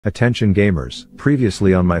Attention gamers,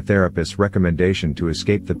 previously on my therapist's recommendation to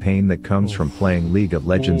escape the pain that comes from playing League of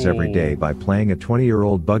Legends every day by playing a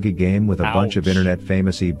 20-year-old buggy game with a bunch of internet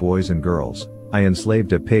famous boys and girls, I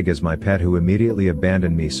enslaved a pig as my pet who immediately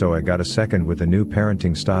abandoned me, so I got a second with a new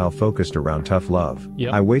parenting style focused around tough love.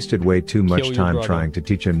 I wasted way too much time trying to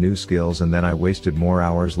teach him new skills, and then I wasted more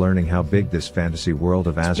hours learning how big this fantasy world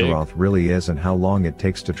of Azeroth really is and how long it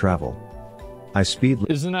takes to travel.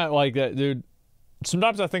 Isn't that like that, dude?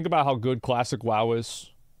 Sometimes I think about how good classic WoW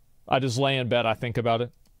is. I just lay in bed, I think about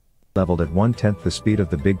it. Leveled at 1/10 the speed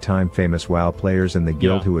of the big-time famous WoW players in the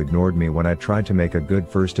guild who ignored me when I tried to make a good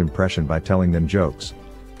first impression by telling them jokes.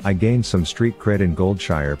 I gained some street cred in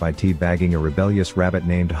Goldshire by teabagging a rebellious rabbit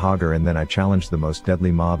named Hogger, and then I challenged the most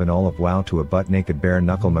deadly mob in all of WoW to a butt-naked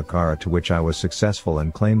bare-knuckle Makara, to which I was successful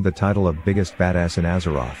and claimed the title of biggest badass in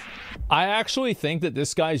Azeroth. I actually think that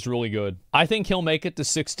this guy's really good. I think he'll make it to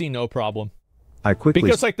 60 no problem.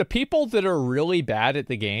 Because, like, the people that are really bad at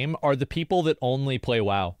the game are the people that only play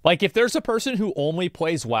WoW. Like, if there's a person who only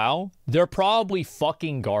plays WoW, they're probably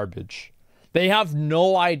fucking garbage. They have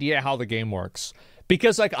no idea how the game works.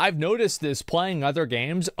 Because, like, I've noticed this playing other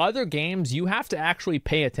games, you have to actually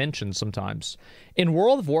pay attention sometimes. In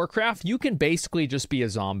World of Warcraft, you can basically just be a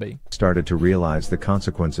zombie. Started to realize the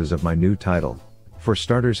consequences of my new title. For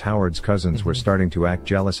starters, Howard's cousins were starting to act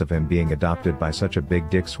jealous of him being adopted by such a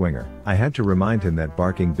big dick swinger. I had to remind him that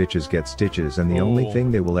barking bitches get stitches, and the only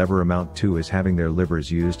thing they will ever amount to is having their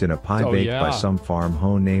livers used in a pie baked by some farm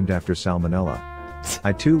hoe named after salmonella.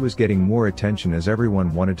 I too was getting more attention as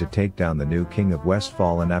everyone wanted to take down the new king of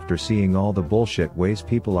Westfall, and after seeing all the bullshit ways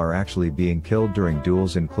people are actually being killed during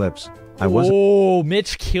duels and clips, I wasn't— Oh,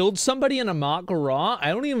 Mitch killed somebody in a Makara? I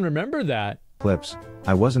don't even remember that.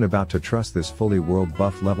 I wasn't about to trust this fully world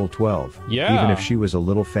buff level 12. Even if she was a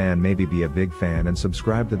little fan, maybe be a big fan and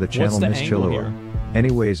subscribe to the channel Miss Chillua.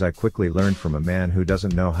 Anyways, I quickly learned from a man who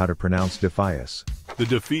doesn't know how to pronounce Defias. The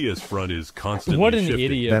Defias front is constantly What an shifting.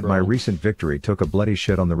 idiot, That bro. my recent victory took a bloody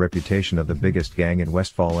shit on the reputation of the biggest gang in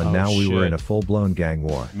Westfall, and now we were in a full-blown gang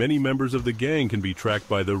war. Many members of the gang can be tracked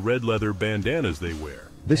by the red leather bandanas they wear.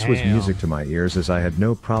 This was music to my ears, as I had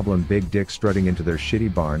no problem big dick strutting into their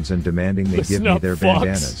shitty barns and demanding they give me their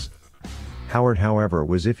bandanas. Howard, however,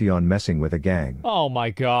 was iffy on messing with a gang. Oh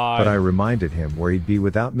my god. But I reminded him where he'd be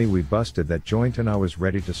without me. We busted that joint and I was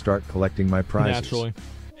ready to start collecting my prizes. Naturally.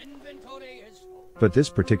 But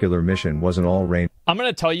this particular mission wasn't all rain. I'm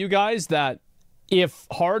gonna tell you guys that if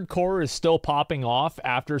hardcore is still popping off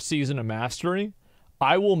after Season of Mastery,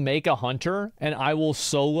 I will make a hunter and I will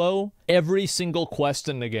solo every single quest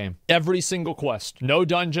in the game. Every single quest. No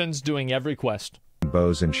dungeons, doing every quest.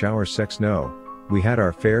 Bows and shower sex, no. We had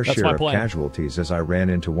our fair share of casualties as I ran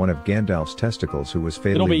into one of Gandalf's testicles who was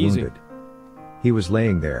fatally wounded. He was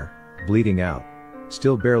laying there, bleeding out,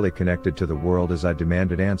 still barely connected to the world as I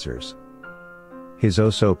demanded answers. His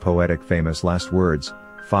oh-so-poetic famous last words,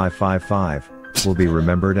 555, will be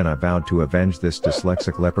remembered, and I vowed to avenge this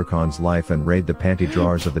dyslexic leprechaun's life and raid the panty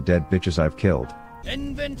drawers of the dead bitches I've killed.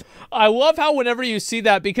 I love how whenever you see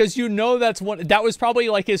that, because you know that was probably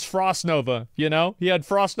like his Frost Nova, you know? He had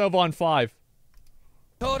Frost Nova on 5.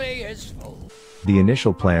 The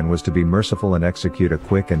initial plan was to be merciful and execute a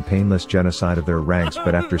quick and painless genocide of their ranks,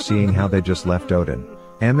 but after seeing how they just left Odin,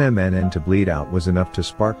 MMNN to bleed out was enough to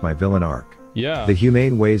spark my villain arc. The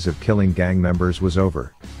humane ways of killing gang members was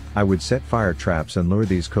over. I would set fire traps and lure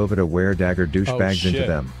these COVID-aware dagger douchebags into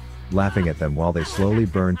them, laughing at them while they slowly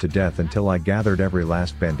burned to death until I gathered every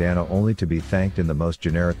last bandana, only to be thanked in the most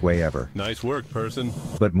generic way ever. Nice work, person.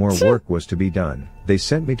 But more work was to be done. They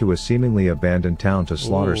sent me to a seemingly abandoned town to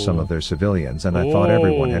slaughter some of their civilians, and I thought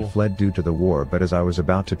everyone had fled due to the war, but as I was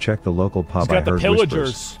about to check the local pub, I heard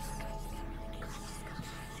whispers.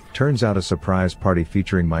 Turns out a surprise party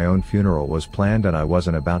featuring my own funeral was planned, and I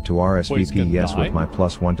wasn't about to RSVP yes with my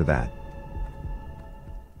 +1 to that.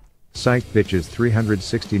 Psych bitches,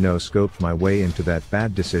 360 no-scoped my way into that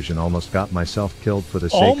bad decision, almost got myself killed for the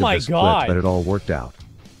sake of this clip, but it all worked out.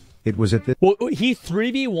 It was at this— he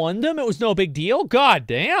 3v1'd them? It was no big deal? God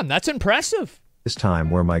damn, that's impressive. This time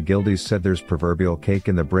where my guildies said there's proverbial cake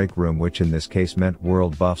in the break room, which in this case meant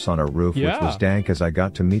world buffs on a roof, which was dank as I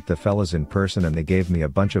got to meet the fellas in person, and they gave me a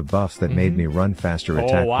bunch of buffs that made me run faster,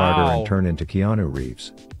 attack harder, and turn into Keanu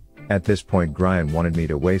Reeves. At this point, Brian wanted me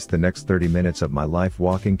to waste the next 30 minutes of my life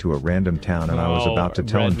walking to a random town, and I was about to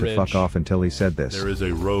tell him to fuck off until he said this. There is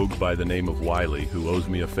a rogue by the name of Wiley who owes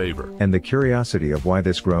me a favor. And the curiosity of why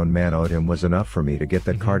this grown man owed him was enough for me to get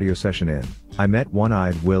that cardio session in. I met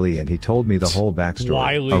One-Eyed Willie and he told me the whole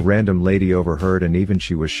backstory. A random lady overheard, and even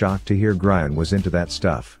she was shocked to hear Brian was into that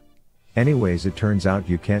stuff. Anyways, it turns out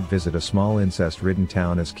you can't visit a small incest-ridden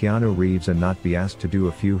town as Keanu Reeves and not be asked to do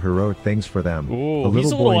a few heroic things for them. Ooh, a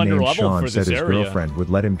little boy named Sean said his area. girlfriend would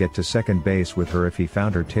let him get to second base with her if he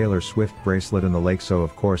found her Taylor Swift bracelet in the lake, so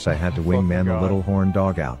of course I had to wingman the little horn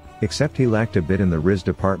dog out. Except he lacked a bit in the Riz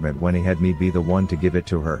department when he had me be the one to give it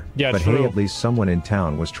to her. Yeah, but true. Hey, at least someone in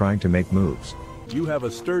town was trying to make moves. You have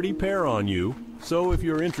a sturdy pair on you, so if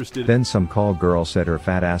you're interested... Then some call girl said her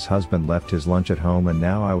fat ass husband left his lunch at home and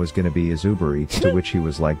now I was gonna be his Uber Eats, to which he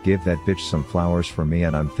was like, give that bitch some flowers for me,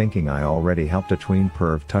 and I'm thinking I already helped a tween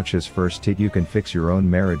perv touch his first tit. You can fix your own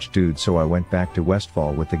marriage, dude. So I went back to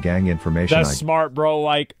Westfall with the gang information. That's smart, bro.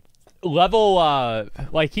 Like, level,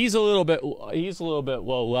 like he's a little bit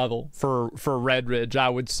low level for Red Ridge, I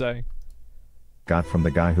would say. Got from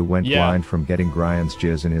the guy who went blind from getting Brian's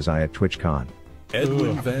jizz in his eye at TwitchCon.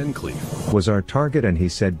 Edwin Van Cleef was our target, and he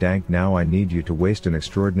said, dank, now I need you to waste an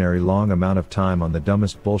extraordinary long amount of time on the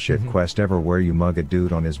dumbest bullshit quest ever, where you mug a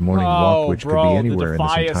dude on his morning walk, which could be anywhere in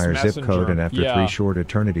this entire zip code, and after 3 short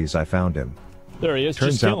eternities I found him. There he is.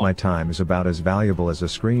 Turns out my time is about as valuable as a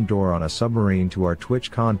screen door on a submarine to our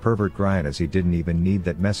TwitchCon pervert Brian, as he didn't even need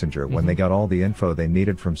that messenger when they got all the info they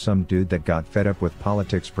needed from some dude that got fed up with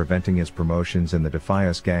politics preventing his promotions in the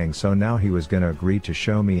Defias gang, so now he was gonna agree to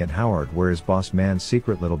show me and Howard where his boss man's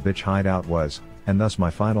secret little bitch hideout was, and thus my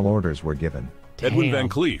final orders were given. Damn. Edwin Van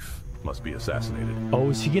Cleef must be assassinated. Oh,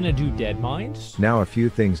 is he gonna do Dead Mines? Now a few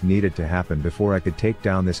things needed to happen before I could take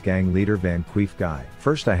down this gang leader Van Cleef guy.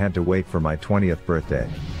 First, I had to wait for my 20th birthday.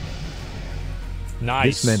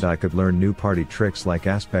 Nice. This meant I could learn new party tricks like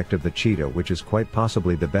Aspect of the Cheetah, which is quite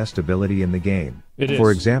possibly the best ability in the game. For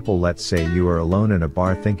example, let's say you are alone in a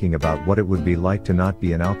bar thinking about what it would be like to not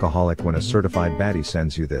be an alcoholic when a certified baddie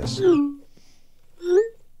sends you this.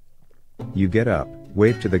 You get up,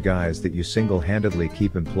 wave to the guys that you single-handedly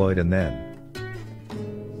keep employed, and then...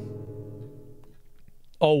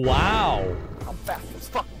 Oh, wow. I'm fast as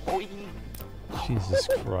fuck, boy. Jesus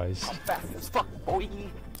Christ. I'm fast as fuck, boy.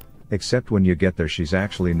 Except when you get there, she's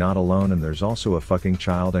actually not alone, and there's also a fucking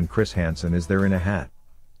child, and Chris Hansen is there in a hat.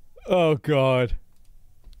 Oh, God.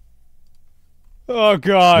 Oh,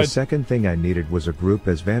 God. The second thing I needed was a group,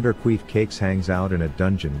 as Vanderqueef Cakes hangs out in a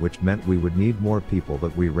dungeon, which meant we would need more people,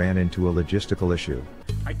 but we ran into a logistical issue.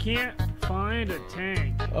 I can't find a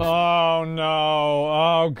tank. Oh, no.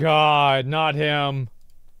 Oh, God. Not him.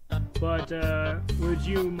 But, would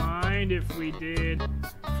you mind if we did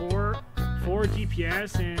four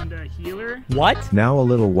DPS and a healer? What? Now a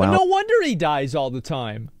little while. No wonder he dies all the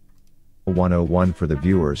time. 101 for the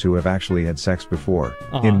viewers who have actually had sex before.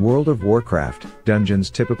 In World of Warcraft,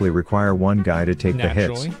 dungeons typically require one guy to take the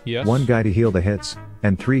hits, one guy to heal the hits,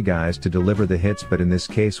 and 3 guys to deliver the hits, but in this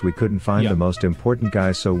case we couldn't find the most important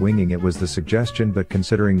guy, so winging it was the suggestion. But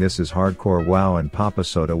considering this is hardcore WoW and Papa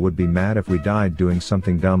Soda would be mad if we died doing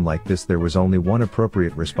something dumb like this, there was only one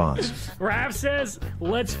appropriate response. Raph says,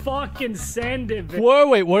 let's fucking send it. Whoa,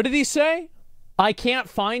 wait, what did he say? I can't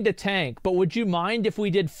find a tank, but would you mind if we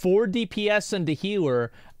did 4 DPS and a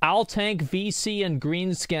healer? I'll tank VC and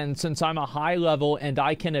Greenskin since I'm a high level and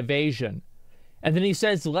I can evasion. And then he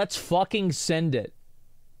says, let's fucking send it.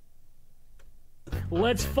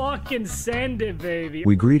 Let's fucking send it, baby.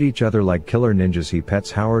 We greet each other like killer ninjas. He pets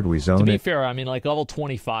Howard, we zone it. To be fair, I mean, like, level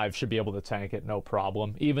 25 should be able to tank it, no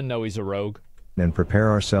problem, even though he's a rogue. And prepare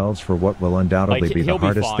ourselves for what will undoubtedly be the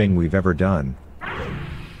hardest thing we've ever done.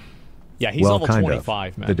 Yeah, he's level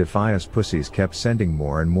 25, man. The Defias pussies kept sending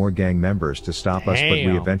more and more gang members to stop us, but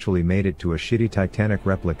we eventually made it to a shitty Titanic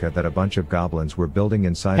replica that a bunch of goblins were building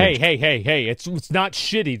inside. Hey, it's not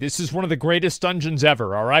shitty. This is one of the greatest dungeons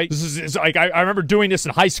ever, all right? This is like, I remember doing this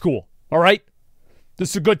in high school, all right?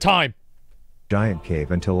 This is a good time. Giant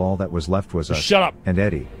cave until all that was left was us. Shut up. And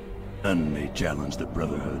Eddie. None may challenge the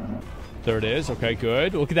Brotherhood. There it is. Okay,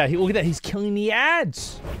 good. Look at that. Look at that. He's killing the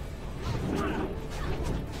ads.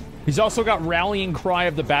 He's also got Rallying Cry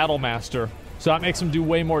of the Battlemaster, so that makes him do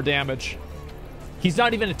way more damage. He's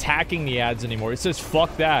not even attacking the ads anymore. He says,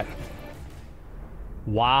 fuck that.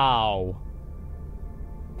 Wow.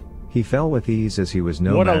 He fell with ease as he was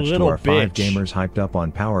no match to our 5 gamers hyped up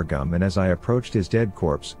on Power Gum, and as I approached his dead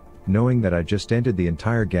corpse, knowing that I just ended the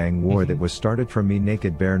entire gang war that was started from me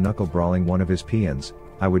naked bare knuckle brawling one of his peons,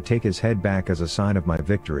 I would take his head back as a sign of my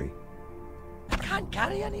victory. I can't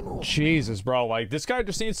carry anymore. Jesus, bro. Like, this guy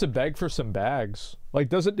just needs to beg for some bags. Like,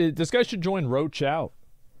 this guy should join Roach Out.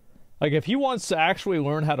 Like, if he wants to actually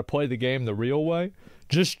learn how to play the game the real way,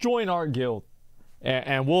 just join our guild.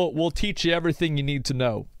 And we'll teach you everything you need to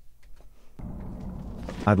know.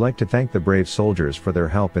 I'd like to thank the brave soldiers for their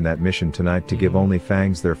help in that mission tonight to give Only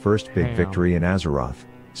Fangs their first big victory in Azeroth,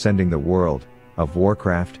 sending the world of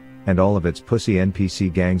Warcraft and all of its pussy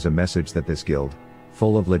NPC gangs a message that this guild,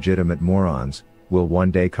 full of legitimate morons, will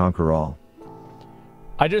one day conquer all.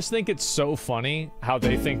 I just think it's so funny how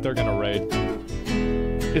they think they're gonna raid.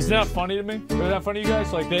 Isn't that funny to me? Isn't that funny, you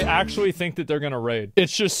guys? Like, they actually think that they're gonna raid.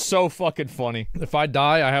 It's just so fucking funny. If I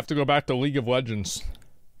die, I have to go back to League of Legends.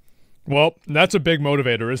 Well, that's a big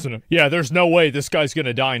motivator, isn't it? Yeah, there's no way this guy's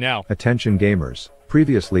gonna die now. Attention gamers.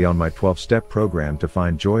 Previously on my 12-step program to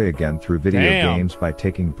find joy again through video games by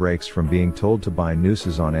taking breaks from being told to buy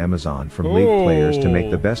nooses on Amazon from League players to make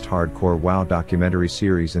the best hardcore WoW documentary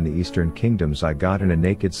series in the Eastern Kingdoms, I got in a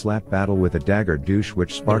naked slap battle with a dagger douche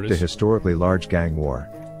which sparked a historically large gang war.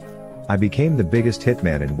 I became the biggest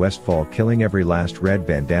hitman in Westfall, killing every last red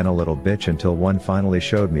bandana little bitch until one finally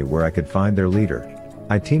showed me where I could find their leader.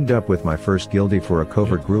 I teamed up with my first guildie for a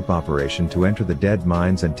covert group operation to enter the dead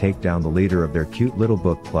mines and take down the leader of their cute little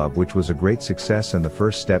book club, which was a great success and the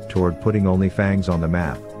first step toward putting OnlyFangs on the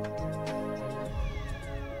map.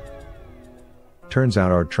 Turns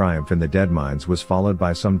out our triumph in the dead mines was followed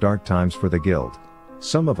by some dark times for the guild.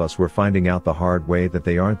 Some of us were finding out the hard way that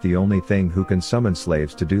they aren't the only thing who can summon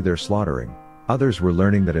slaves to do their slaughtering. Others were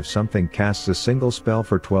learning that if something casts a single spell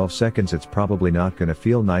for 12 seconds it's probably not gonna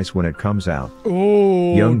feel nice when it comes out.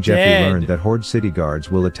 Ooh, young Jeffy learned that Horde city guards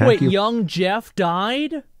will attack you. Wait, young Jeff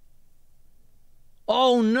died?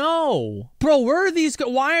 Oh no! Bro, where are these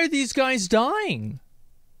why are these guys dying?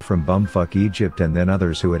 From bumfuck Egypt, and then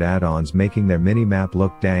others who had add-ons making their mini-map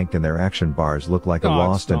look dank and their action bars look like a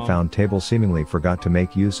lost and found table seemingly forgot to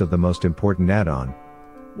make use of the most important add-on.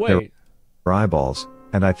 Wait. Their eyeballs.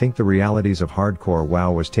 And I think the realities of hardcore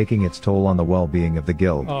WoW was taking its toll on the well-being of the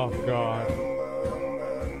guild. Oh god.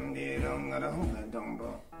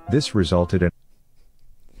 This resulted in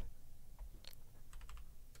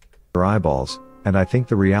their eyeballs, and I think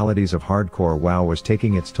the realities of hardcore WoW was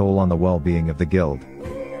taking its toll on the well-being of the guild.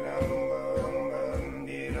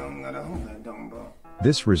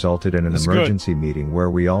 This resulted in an emergency meeting where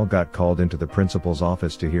we all got called into the principal's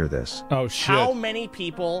office to hear this. Oh shit. How many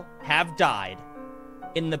people have died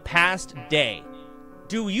in the past day?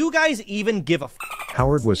 Do you guys even give a f?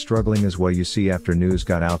 Howard was struggling as well. You see, after news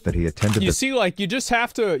got out that he attended you just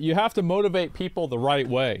have to motivate people the right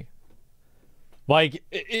way. Like,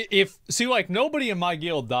 like, nobody in my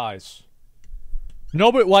guild dies.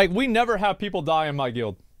 Nobody, like, we never have people die in my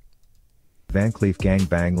guild. Van Cleef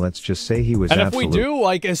gangbang, let's just say he was if we do,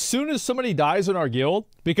 like, as soon as somebody dies in our guild,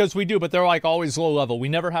 because we do, but they're, like, always low level. We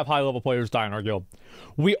never have high level players die in our guild.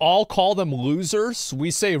 We all call them losers.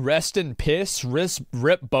 We say rest in piss, rip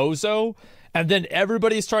bozo, and then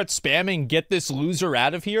everybody starts spamming get this loser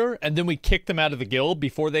out of here, and then we kick them out of the guild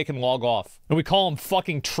before they can log off. And we call them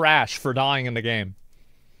fucking trash for dying in the game.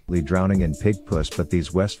 Drowning in pig puss, but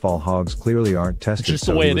these Westfall hogs clearly aren't tested,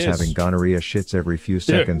 so he was having gonorrhea shits every few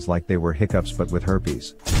seconds like they were hiccups but with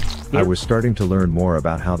herpes. I was starting to learn more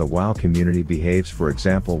about how the WoW community behaves. For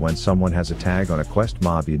example, when someone has a tag on a quest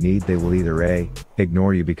mob you need, they will either A,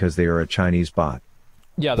 ignore you because they are a Chinese bot,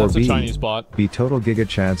 yeah, that's or B, a Chinese bot. B, total Giga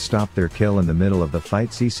Chad stop their kill in the middle of the fight,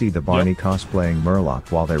 CC the Barney cosplaying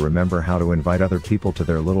Murloc while they remember how to invite other people to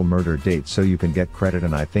their little murder date so you can get credit,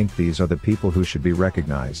 and I think these are the people who should be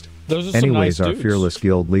recognized. Those are Anyways, some nice our dudes. fearless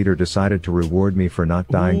guild leader decided to reward me for not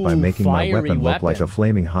dying by making my weapon look like a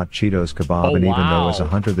flaming hot Cheetos kebab, and even though as a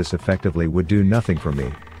hunter this effectively would do nothing for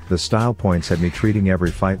me, the style points had me treating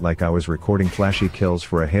every fight like I was recording flashy kills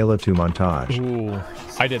for a Halo 2 montage. Ooh,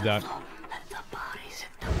 I did that.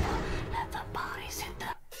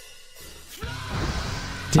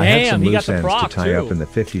 I had some he loose got the ends proc, to tie too. up in the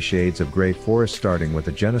 50 Shades of Grey forest, starting with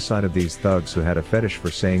the genocide of these thugs who had a fetish for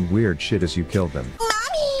saying weird shit as you killed them.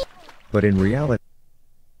 Mommy! But in reality,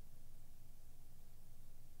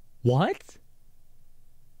 What?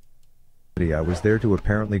 I was there to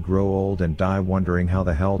apparently grow old and die wondering how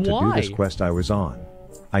the hell to do this quest I was on.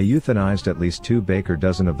 I euthanized at least 2 baker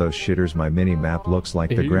dozen of those shitters. My mini-map looks like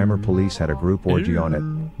the grammar police had a group orgy on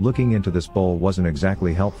it. Looking into this bowl wasn't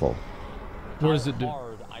exactly helpful. What does it do?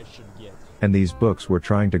 And these books were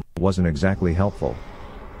trying to wasn't exactly helpful.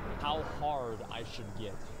 How hard I should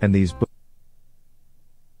get. And these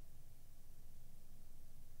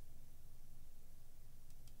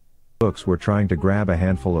books were trying to grab a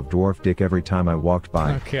handful of dwarf dick every time I walked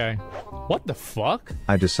by. Okay. What the fuck?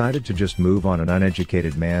 I decided to just move on, an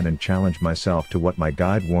uneducated man, and challenge myself to what my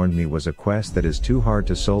guide warned me was a quest that is too hard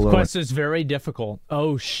to solo. This quest is very difficult.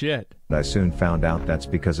 Oh shit. I soon found out that's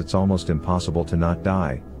because it's almost impossible to not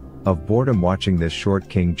die of boredom watching this short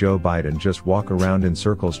King Joe Biden just walk around in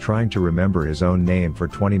circles trying to remember his own name for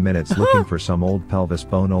 20 minutes looking for some old pelvis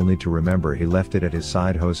bone only to remember he left it at his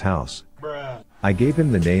side hoe's house. I gave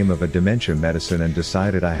him the name of a dementia medicine and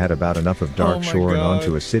decided I had about enough of Dark Shore and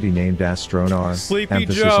onto a city named Astronar, Sleepy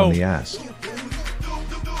emphasis Joe. on the ass.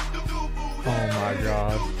 Oh my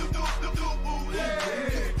god.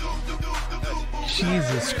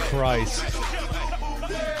 Jesus Christ.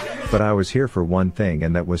 But I was here for one thing,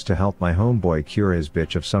 and that was to help my homeboy cure his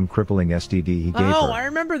bitch of some crippling STD he gave her. Oh, I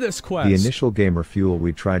remember this quest. The initial gamer fuel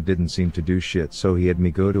we tried didn't seem to do shit, so he had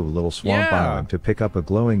me go to a little swamp island to pick up a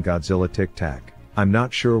glowing Godzilla Tic Tac. I'm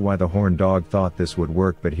not sure why the horn dog thought this would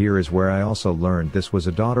work, but here is where I also learned this was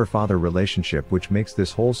a daughter-father relationship, which makes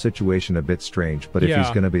this whole situation a bit strange. But if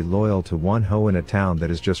he's gonna be loyal to one hoe in a town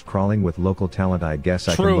that is just crawling with local talent, I guess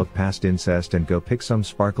I can look past incest and go pick some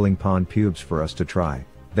sparkling pond pubes for us to try.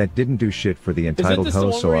 That didn't do shit for the entitled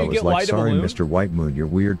hoe, so I was like, sorry Mr. White Moon, your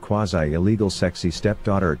weird quasi-illegal sexy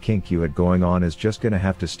stepdaughter kink you had going on is just gonna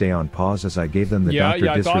have to stay on pause, as I gave them the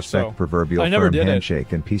Dr. Disrespect proverbial firm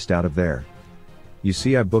handshake and peaced out of there. You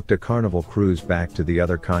see, I booked a carnival cruise back to the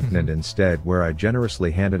other continent instead, where I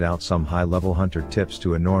generously handed out some high-level hunter tips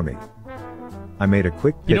to a normie. I made a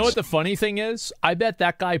quick You know what the funny thing is? I bet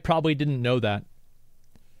that guy probably didn't know that.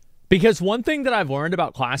 Because one thing that I've learned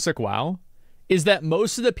about Classic WoW is that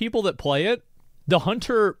most of the people that play it,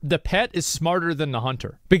 the pet is smarter than the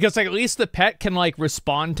hunter. Because like at least the pet can like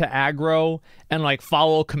respond to aggro and like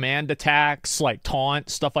follow command attacks, like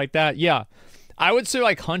taunt, stuff like that. Yeah. I would say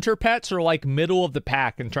like hunter pets are like middle of the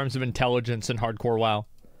pack in terms of intelligence in hardcore WoW.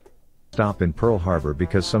 Stop in Pearl Harbor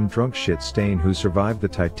because some drunk shit stain who survived the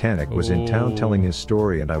Titanic was in town telling his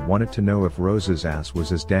story, and I wanted to know if Rose's ass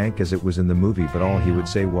was as dank as it was in the movie, but all he would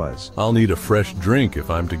say was, I'll need a fresh drink if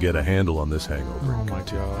I'm to get a handle on this hangover. Oh my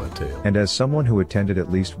god. And as someone who attended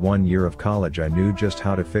at least 1 year of college, I knew just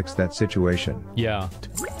how to fix that situation. Yeah.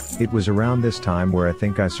 It was around this time where I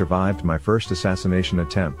think I survived my first assassination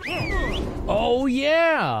attempt. Oh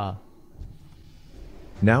yeah!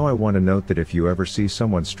 Now I want to note that if you ever see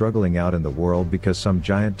someone struggling out in the world because some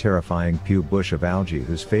giant terrifying pew bush of algae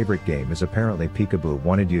whose favorite game is apparently peekaboo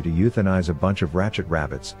wanted you to euthanize a bunch of ratchet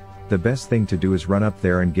rabbits, the best thing to do is run up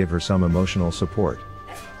there and give her some emotional support.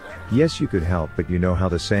 Yes, you could help, but you know how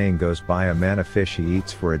the saying goes, buy a man a fish he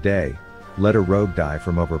eats for a day, let a rogue die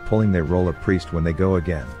from over pulling, they roll a priest when they go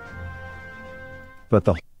again. But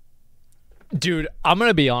the Dude, I'm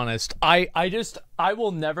gonna be honest. I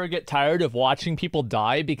will never get tired of watching people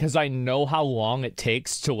die because I know how long it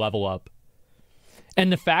takes to level up.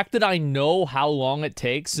 And the fact that I know how long it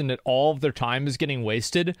takes and that all of their time is getting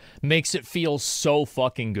wasted makes it feel so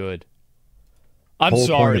fucking good. I'm whole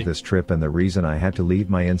sorry. point of this trip and the reason I had to leave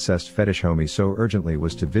my incest fetish homie so urgently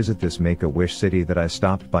was to visit this Make-A-Wish city that I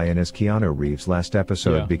stopped by in as Keanu Reeves last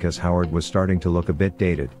episode because Howard was starting to look a bit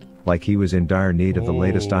dated, like he was in dire need of the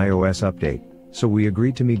latest iOS update. So we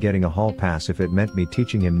agreed to me getting a hall pass if it meant me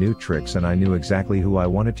teaching him new tricks, and I knew exactly who I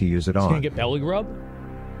wanted to use it on. He's gonna get belly rub?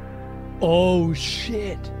 Oh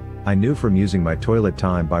shit. I knew from using my toilet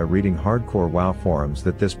time by reading hardcore WoW forums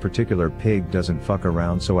that this particular pig doesn't fuck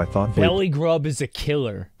around, so I thought belly grub is a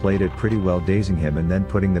killer. Played it pretty well, dazing him and then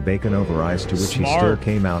putting the bacon over ice, to which he still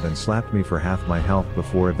came out and slapped me for half my health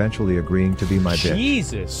before eventually agreeing to be my bitch.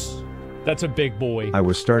 Jesus. That's a big boy. I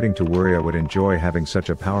was starting to worry I would enjoy having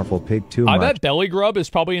such a powerful pig too much. I bet Belly Grub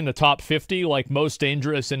is probably in the top 50 like most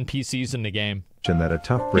dangerous NPCs in the game. And that a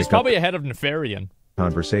tough breakup. He's probably ahead of Nefarian.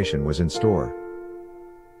 Conversation was in store.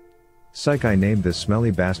 Psych, I named this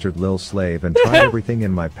smelly bastard Lil Slave and tried everything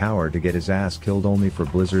in my power to get his ass killed, only for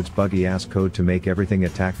Blizzard's buggy ass code to make everything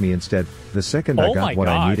attack me instead. The second I got what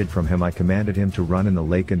I needed from him, I commanded him to run in the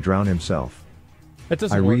lake and drown himself.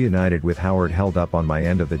 I reunited with Howard, held up on my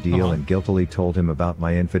end of the deal, and guiltily told him about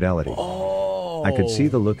my infidelity. I could see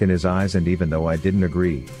the look in his eyes, and even though I didn't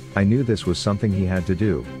agree, I knew this was something he had to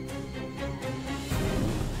do.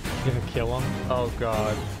 You gonna kill him? Oh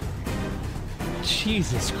god.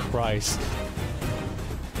 Jesus Christ.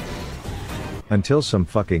 Until some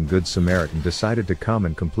fucking good Samaritan decided to come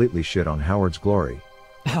and completely shit on Howard's glory.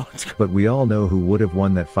 But we all know who would have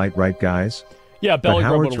won that fight, right guys? Yeah, but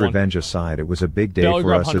Howard's revenge aside, it was a big day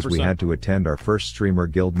for us 100%. As we had to attend our first streamer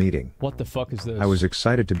guild meeting. What the fuck is this? I was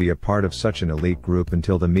excited to be a part of such an elite group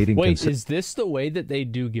until the meeting. Wait, is this the way that they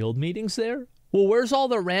do guild meetings there? Well, where's all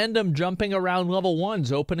the random jumping around level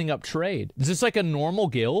 1s opening up trade? Is this like a normal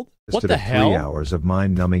guild? What the hell? 3 hours of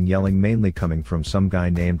mind-numbing yelling, mainly coming from some guy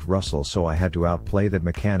named Russell, so I had to outplay that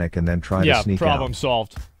mechanic and then try to sneak out. Yeah, problem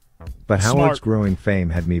solved. But Howard's growing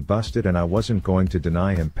fame had me busted, and I wasn't going to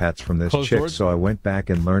deny him pets from this chick, so I went back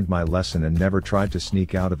and learned my lesson and never tried to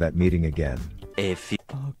sneak out of that meeting again.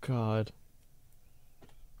 Oh god.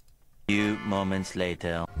 Few moments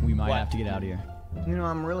later. We might have to get out of here. You know,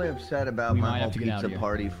 I'm really upset about my whole pizza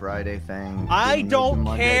party Friday thing. I don't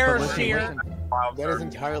care, Sheer. That is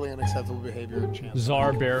entirely unacceptable behavior.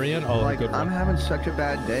 Zarbarian? Oh, like, I'm having such a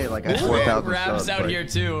bad day. Like, I 4,000 Rav's subs, out here,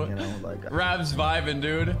 too. You know, like, Rav's vibing,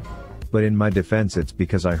 dude. But in my defense, it's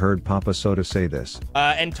because I heard Papa Soda say this.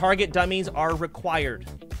 And target dummies are required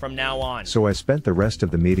from now on. So I spent the rest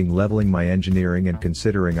of the meeting leveling my engineering, and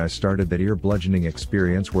considering I started that ear bludgeoning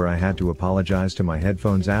experience where I had to apologize to my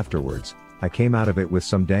headphones afterwards, I came out of it with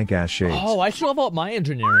some dank-ass shades. Oh, I should level up my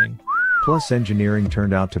engineering. Plus engineering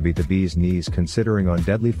turned out to be the bee's knees, considering on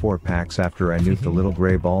Deadly 4 packs after I nuked the little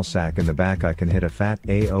gray ball sack in the back, I can hit a fat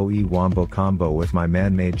AoE wombo combo with my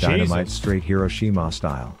man-made dynamite straight Hiroshima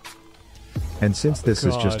style. And since this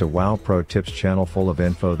is just a WoW Pro Tips channel full of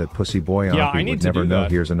info that Pussy Boy Ompi would never know,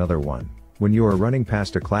 here's another one. When you are running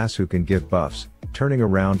past a class who can give buffs, turning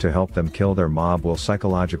around to help them kill their mob will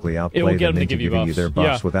psychologically outplay them into giving you their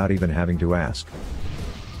buffs without even having to ask.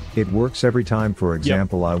 It works every time. For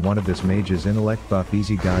example, I wanted this mage's intellect buff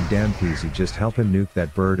easy goddamn peasy, just help him nuke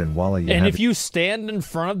that bird and voila, you And if you stand in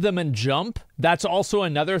front of them and jump, that's also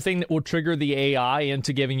another thing that will trigger the AI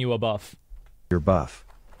into giving you a buff. Your buff.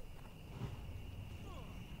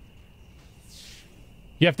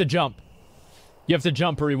 You have to jump. You have to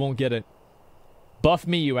jump or he won't get it. Buff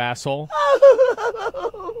me, you asshole.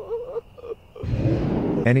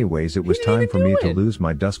 Anyways, it was time for me to lose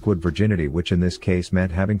my Duskwood virginity, which in this case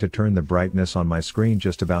meant having to turn the brightness on my screen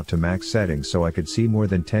just about to max settings so I could see more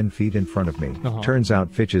than 10 feet in front of me. Turns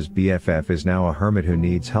out Fitch's BFF is now a hermit who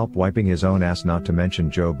needs help wiping his own ass, not to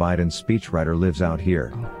mention Joe Biden's speechwriter lives out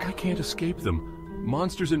here. I can't escape them.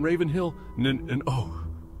 Monsters in Ravenhill, and oh,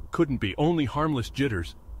 couldn't be, only harmless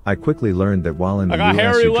jitters. I quickly learned that while in the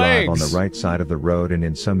US you drive on the right side of the road, and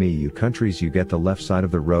in some EU countries you get the left side of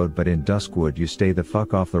the road, but in Duskwood you stay the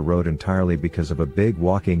fuck off the road entirely because of a big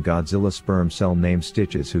walking Godzilla sperm cell named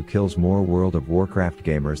Stitches who kills more World of Warcraft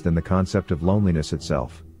gamers than the concept of loneliness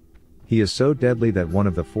itself. He is so deadly that one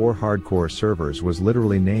of the 4 hardcore servers was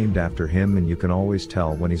literally named after him, and you can always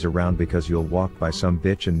tell when he's around because you'll walk by some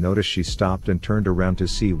bitch and notice she stopped and turned around to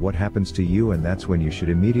see what happens to you, and that's when you should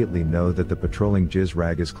immediately know that the patrolling jizz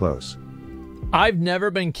rag is close. I've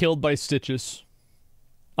never been killed by Stitches.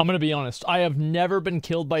 I'm gonna be honest. I have never been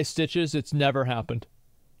killed by Stitches. It's never happened.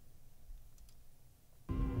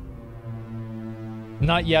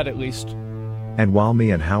 Not yet, at least. And while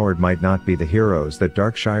me and Howard might not be the heroes that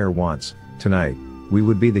Darkshire wants, tonight, we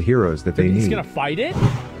would be the heroes that they need. He's gonna fight it?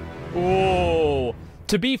 Oh.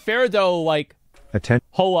 To be fair, though, like...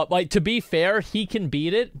 Hold up. Like, to be fair, he can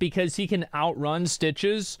beat it because he can outrun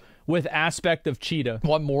Stitches with aspect of Cheetah.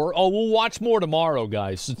 What more? Oh, we'll watch more tomorrow,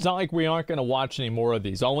 guys. It's not like we aren't gonna watch any more of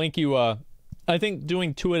these. I'll link you, I think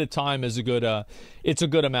doing 2 at a time is a good, it's a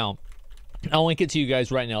good amount. I'll link it to you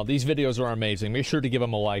guys right now. These videos are amazing. Make sure to give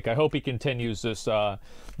him a like. I hope he continues this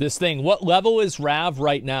this thing. What level is Rav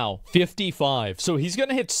right now? 55. So he's going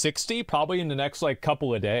to hit 60 probably in the next, like,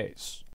 couple of days.